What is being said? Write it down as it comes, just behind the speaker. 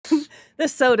The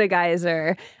soda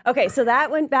geyser. Okay, so that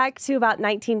went back to about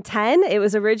 1910. It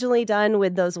was originally done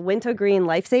with those Wintergreen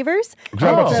Lifesavers. I was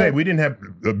about to say, we didn't have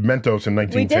Mentos in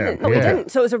 1910. We didn't. We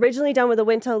didn't. So it was originally done with a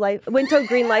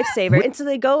Wintergreen Lifesaver. And so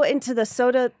they go into the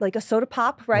soda, like a soda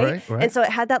pop, right? And so it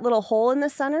had that little hole in the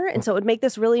center. And so it would make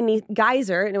this really neat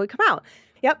geyser and it would come out.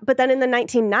 Yep, but then in the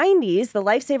 1990s, the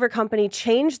Lifesaver company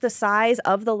changed the size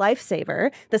of the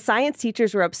Lifesaver. The science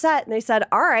teachers were upset, and they said,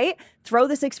 all right, throw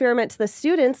this experiment to the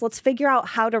students. Let's figure out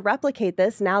how to replicate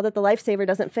this now that the Lifesaver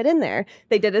doesn't fit in there.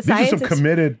 They did a science... These are some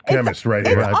committed chemists right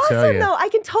here. It's awesome, though. I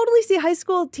can totally see high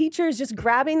school teachers just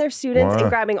grabbing their students and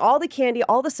grabbing all the candy,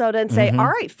 all the soda, and say, all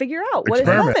right, figure out what is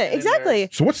in it. Exactly.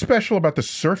 So what's special about the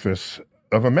surface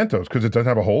of a Mentos? Because it doesn't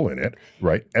have a hole in it,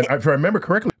 right? And if I remember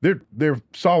correctly, they're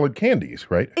solid candies,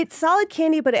 right? It's solid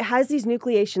candy, but it has these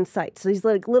nucleation sites, so these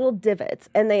like little divots,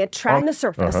 and they attract the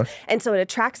surface. And so it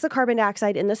attracts the carbon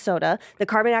dioxide in the soda. The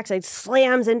carbon dioxide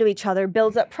slams into each other,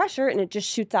 builds up pressure, and it just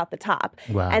shoots out the top.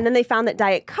 Wow. And then they found that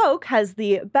Diet Coke has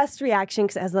the best reaction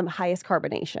because it has the highest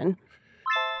carbonation.